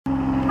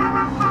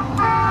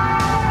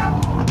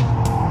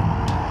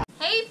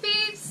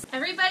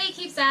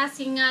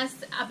asking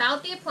us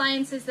about the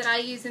appliances that I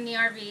use in the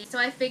RV, so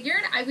I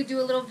figured I would do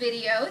a little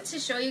video to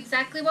show you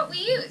exactly what we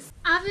use.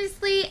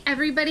 Obviously,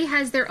 everybody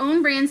has their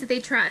own brands that they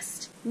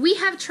trust. We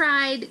have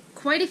tried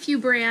quite a few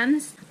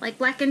brands like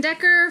Black &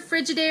 Decker,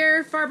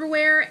 Frigidaire,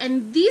 Farberware,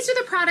 and these are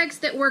the products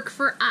that work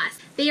for us.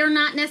 They are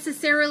not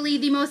necessarily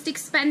the most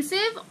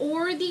expensive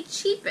or the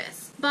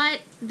cheapest,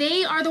 but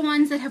they are the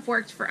ones that have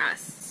worked for us.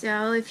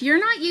 So if you're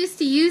not used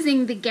to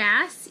using the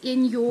gas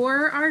in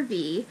your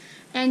RV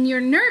and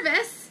you're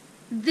nervous,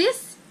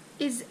 this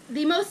is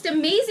the most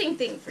amazing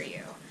thing for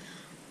you.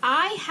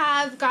 I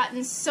have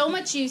gotten so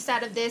much use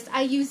out of this.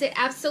 I use it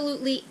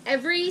absolutely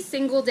every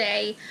single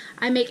day.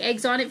 I make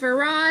eggs on it for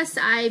Ross.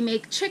 I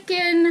make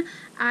chicken.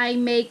 I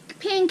make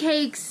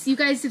pancakes. You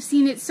guys have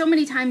seen it so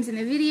many times in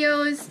the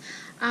videos.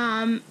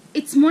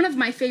 It's one of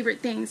my favorite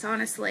things,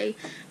 honestly.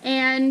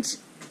 And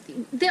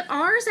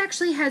ours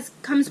actually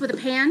comes with a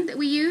pan that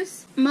we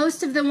use.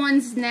 Most of the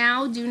ones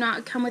now do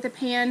not come with a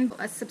pan.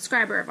 A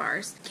subscriber of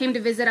ours came to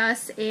visit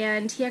us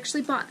and he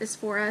actually bought this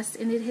for us,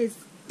 and it has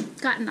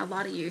gotten a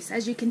lot of use,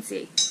 as you can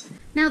see.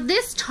 Now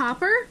this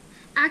topper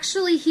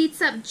actually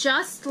heats up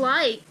just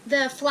like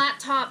the flat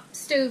top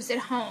stoves at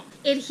home.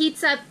 It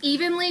heats up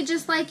evenly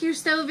just like your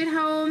stove at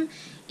home.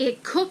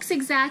 It cooks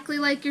exactly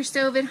like your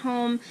stove at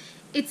home.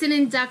 It's an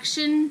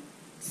induction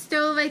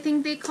stove, I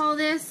think they call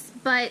this,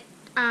 but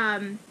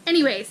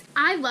anyways,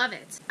 I love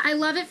it. I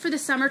love it for the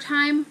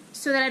summertime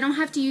so that I don't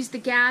have to use the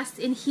gas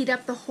and heat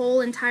up the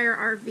whole entire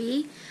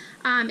RV.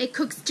 It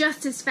cooks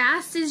just as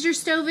fast as your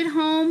stove at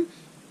home.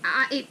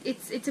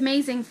 It's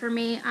amazing for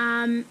me.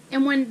 And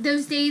when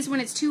those days when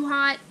it's too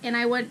hot and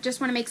I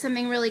just want to make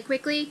something really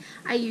quickly,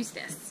 I use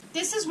this.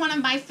 This is one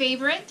of my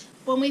favorite.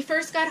 When we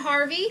first got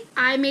Harvey,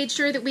 I made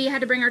sure that we had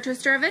to bring our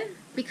toaster oven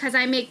because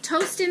I make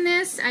toast in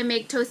this, I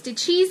make toasted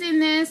cheese in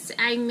this,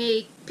 I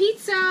make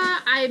pizza,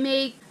 I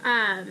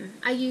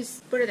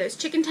use, what are those,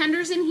 chicken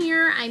tenders in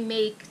here, I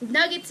make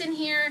nuggets in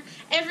here,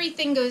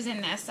 everything goes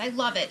in this. I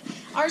love it.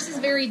 Ours is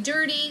very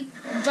dirty,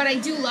 but I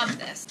do love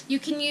this. You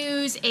can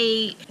use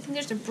I think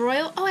there's a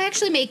broil, I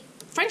actually make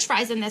French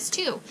fries in this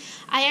too.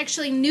 I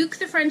actually nuke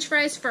the French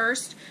fries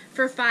first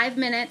for 5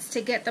 minutes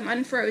to get them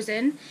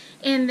unfrozen,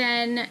 and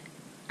then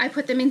I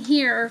put them in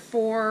here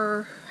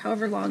for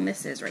however long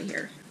this is right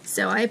here.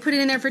 So I put it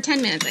in there for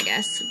 10 minutes, I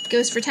guess. It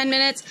goes for 10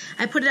 minutes.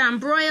 I put it on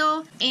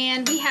broil,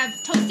 and we have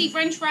toasty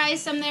French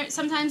fries.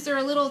 Sometimes they're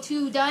a little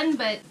too done,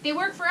 but they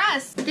work for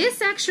us.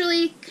 This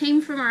actually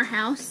came from our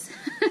house.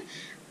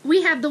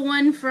 We have the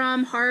one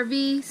from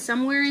Harvey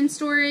somewhere in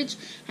storage,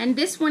 and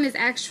this one is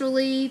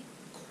actually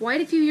quite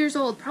a few years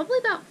old. Probably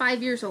about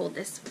 5 years old,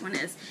 this one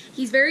is.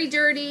 He's very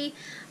dirty.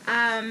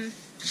 I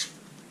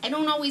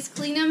don't always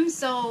clean him,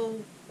 so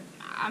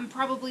I'm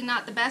probably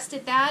not the best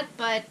at that,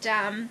 but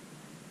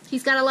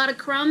he's got a lot of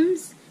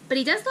crumbs, but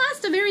he does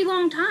last a very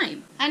long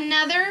time.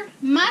 Another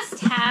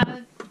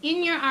must-have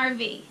in your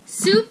RV.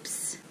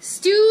 Soups,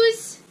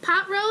 stews,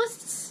 pot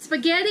roasts,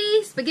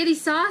 spaghetti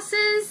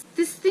sauces.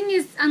 This thing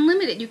is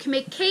unlimited. You can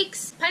make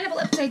cakes, pineapple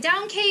upside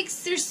down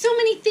cakes. There's so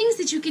many things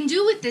that you can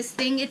do with this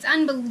thing. It's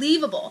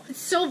unbelievable. It's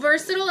so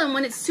versatile, and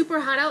when it's super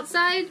hot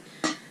outside,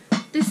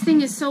 this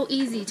thing is so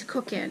easy to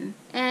cook in.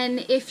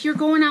 And if you're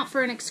going out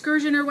for an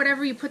excursion or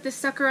whatever, you put this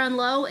sucker on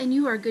low and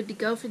you are good to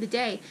go for the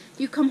day.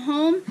 You come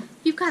home,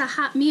 you've got a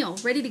hot meal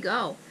ready to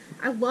go.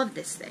 I love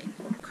this thing.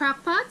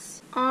 Crock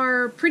pots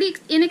are pretty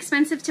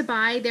inexpensive to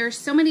buy. There are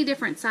so many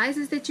different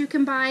sizes that you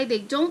can buy. They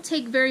don't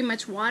take very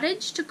much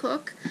wattage to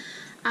cook,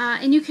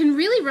 and you can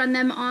really run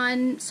them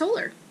on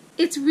solar.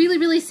 It's really,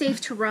 really safe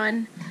to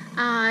run.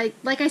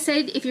 Like I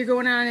said, if you're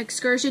going on an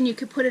excursion, you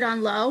could put it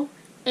on low,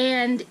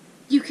 and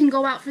you can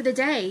go out for the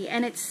day,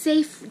 and it's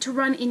safe to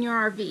run in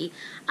your RV.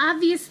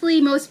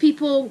 Obviously, most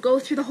people go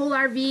through the whole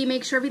RV,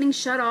 make sure everything's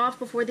shut off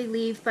before they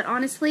leave, but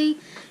honestly,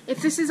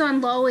 if this is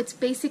on low, it's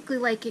basically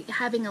like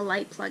having a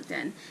light plugged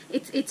in.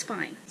 It's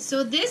fine.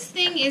 So this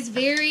thing is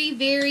very,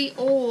 very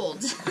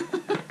old.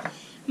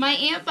 My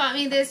aunt bought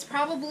me this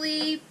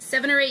probably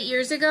 7 or 8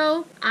 years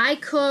ago. I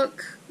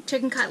cook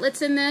chicken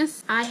cutlets in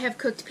this. I have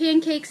cooked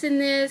pancakes in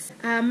this.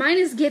 Mine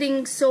is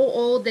getting so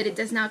old that it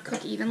does not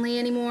cook evenly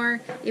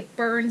anymore. It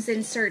burns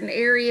in certain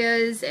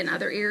areas and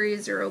other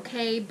areas are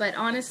okay, but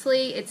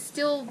honestly, it's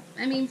still,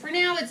 I mean, for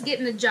now it's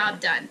getting the job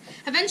done.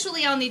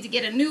 Eventually I'll need to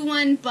get a new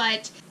one,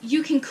 but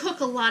you can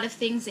cook a lot of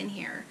things in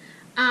here.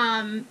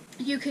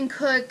 You can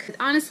cook,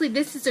 honestly,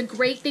 this is a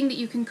great thing that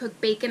you can cook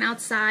bacon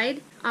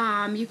outside.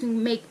 You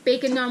can make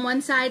bacon on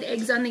one side,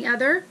 eggs on the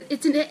other.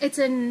 It's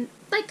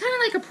like kind of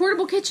like a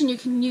portable kitchen you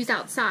can use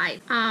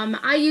outside.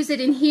 I use it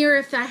in here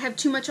if I have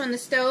too much on the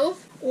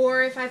stove,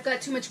 or if I've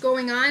got too much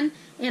going on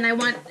and I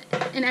want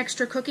an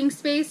extra cooking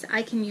space,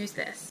 I can use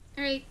this.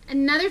 Alright,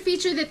 another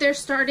feature that they're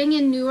starting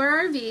in newer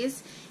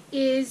RVs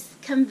is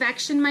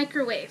convection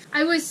microwave.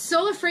 I was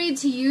so afraid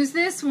to use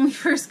this when we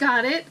first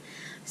got it,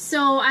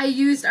 so I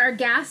used our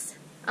gas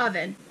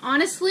oven.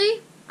 Honestly,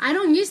 I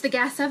don't use the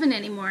gas oven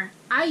anymore.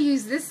 I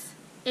use this,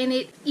 and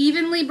it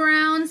evenly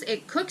browns,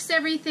 it cooks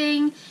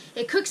everything,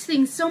 it cooks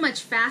things so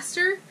much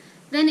faster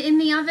than in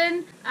the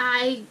oven.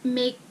 I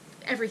make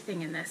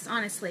everything in this,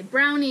 honestly.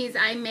 Brownies,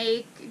 I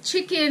make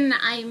chicken,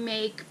 I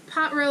make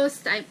pot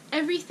roast,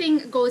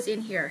 everything goes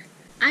in here.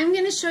 I'm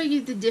going to show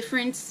you the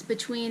difference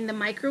between the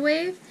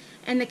microwave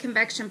and the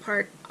convection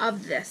part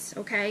of this,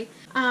 okay?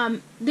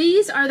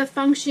 These are the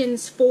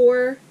functions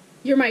for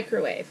your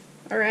microwave,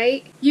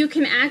 alright? You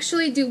can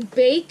actually do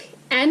bake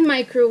and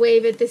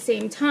microwave at the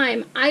same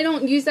time. I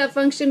don't use that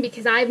function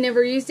because I've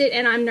never used it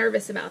and I'm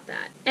nervous about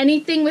that.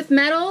 Anything with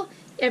metal,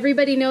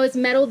 everybody knows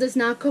metal does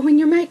not go in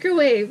your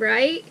microwave,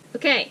 right?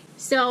 Okay,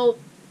 so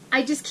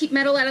I just keep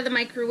metal out of the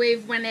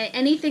microwave. When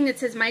anything that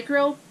says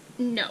micro,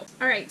 no.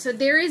 Alright, so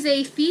there is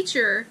a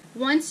feature,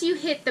 once you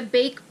hit the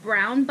bake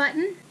brown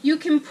button, you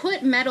can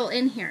put metal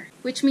in here,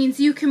 which means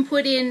you can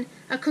put in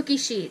a cookie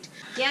sheet.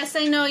 Yes,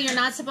 I know you're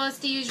not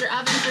supposed to use your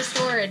oven for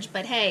storage,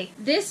 but hey,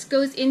 this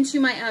goes into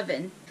my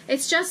oven.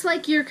 It's just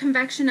like your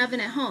convection oven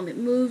at home. It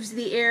moves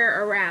the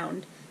air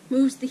around,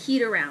 moves the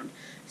heat around.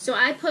 So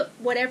I put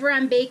whatever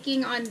I'm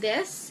baking on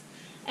this,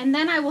 and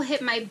then I will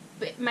hit my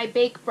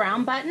bake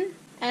brown button,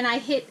 and I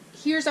hit,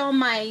 here's all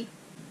my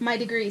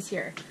degrees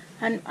here.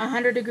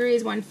 100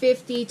 degrees,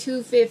 150,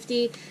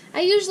 250.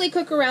 I usually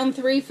cook around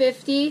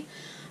 350,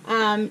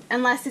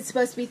 unless it's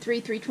supposed to be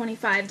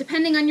 325,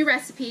 depending on your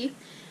recipe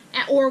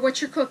or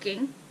what you're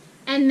cooking.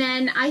 And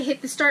then I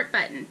hit the start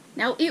button.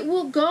 Now it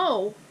will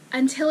go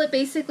until it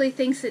basically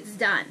thinks it's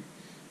done.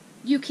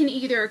 You can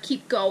either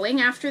keep going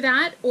after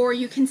that, or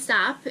you can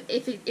stop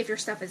if your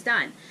stuff is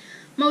done.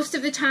 Most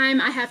of the time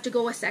I have to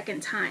go a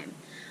second time.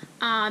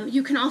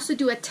 You can also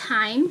do a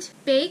timed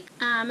bake.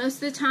 Most of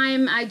the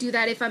time I do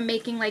that if I'm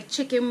making like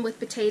chicken with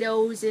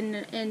potatoes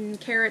and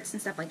carrots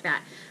and stuff like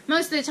that.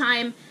 Most of the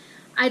time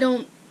I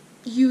don't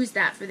use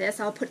that for this.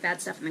 I'll put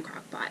that stuff in the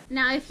crock pot.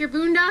 Now if you're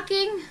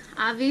boondocking,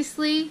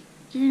 obviously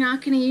you're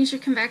not going to use your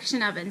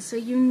convection oven, so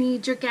you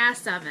need your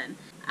gas oven.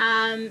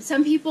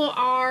 Some people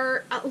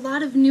a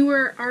lot of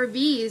newer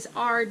RVs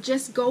are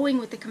just going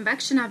with the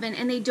convection oven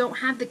and they don't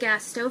have the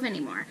gas stove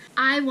anymore.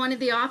 I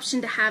wanted the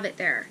option to have it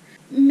there.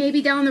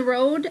 Maybe down the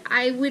road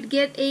I would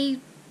get a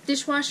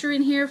dishwasher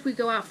in here if we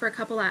go out for a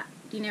couple of,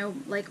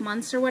 like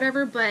months or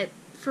whatever, but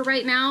for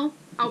right now,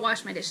 I'll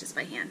wash my dishes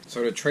by hand.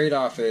 So the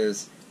trade-off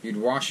is you'd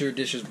wash your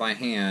dishes by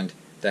hand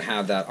to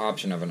have that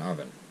option of an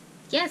oven.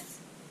 Yes.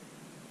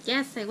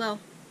 Yes, I will.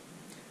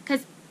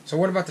 So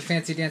what about the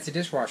fancy-dancy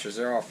dishwashers?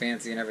 They're all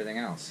fancy and everything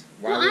else.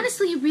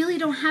 Honestly, you really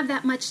don't have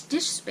that much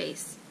dish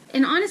space.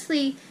 And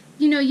honestly,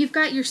 you've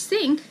got your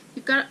sink.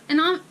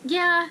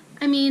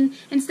 I mean,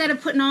 instead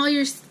of putting all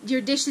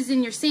your dishes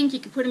in your sink, you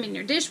could put them in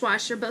your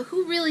dishwasher, but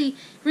who really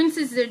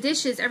rinses their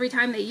dishes every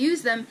time they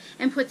use them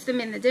and puts them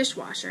in the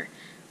dishwasher?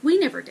 We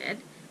never did.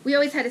 We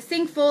always had a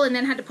sink full and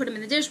then had to put them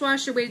in the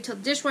dishwasher, waited till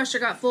the dishwasher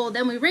got full,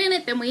 then we ran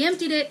it, then we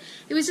emptied it.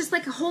 It was just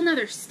like a whole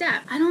nother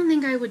step. I don't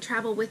think I would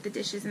travel with the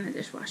dishes in the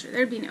dishwasher.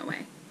 There'd be no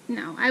way.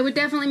 No, I would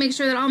definitely make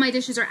sure that all my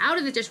dishes are out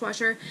of the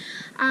dishwasher.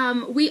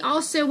 We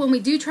also, when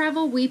we do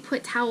travel, we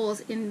put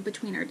towels in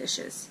between our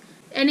dishes.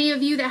 Any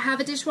of you that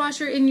have a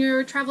dishwasher in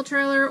your travel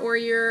trailer or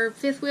your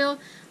fifth wheel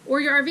or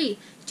your RV,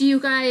 do you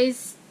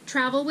guys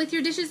travel with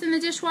your dishes in the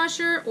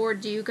dishwasher, or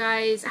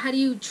how do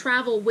you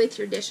travel with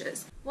your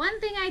dishes?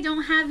 One thing I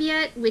don't have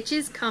yet, which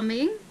is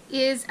coming,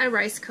 is a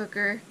rice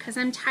cooker, because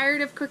I'm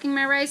tired of cooking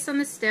my rice on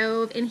the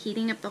stove and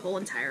heating up the whole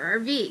entire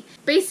RV.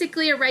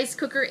 Basically, a rice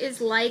cooker is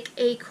like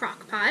a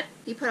crock pot.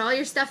 You put all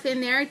your stuff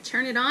in there,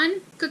 turn it on,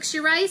 cooks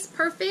your rice,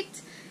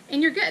 perfect,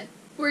 and you're good.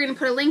 We're going to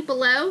put a link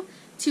below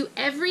to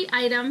every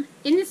item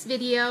in this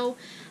video,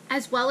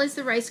 as well as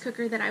the rice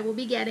cooker that I will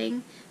be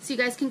getting, so you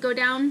guys can go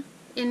down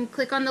and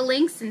click on the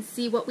links and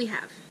see what we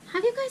have.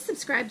 Have you guys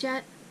subscribed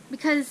yet?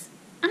 Because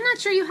I'm not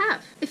sure you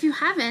have. If you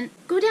haven't,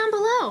 go down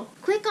below.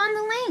 Click on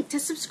the link to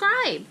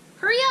subscribe.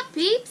 Hurry up,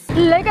 peeps!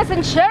 Like us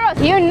and share us.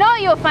 You know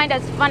you'll find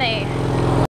us funny.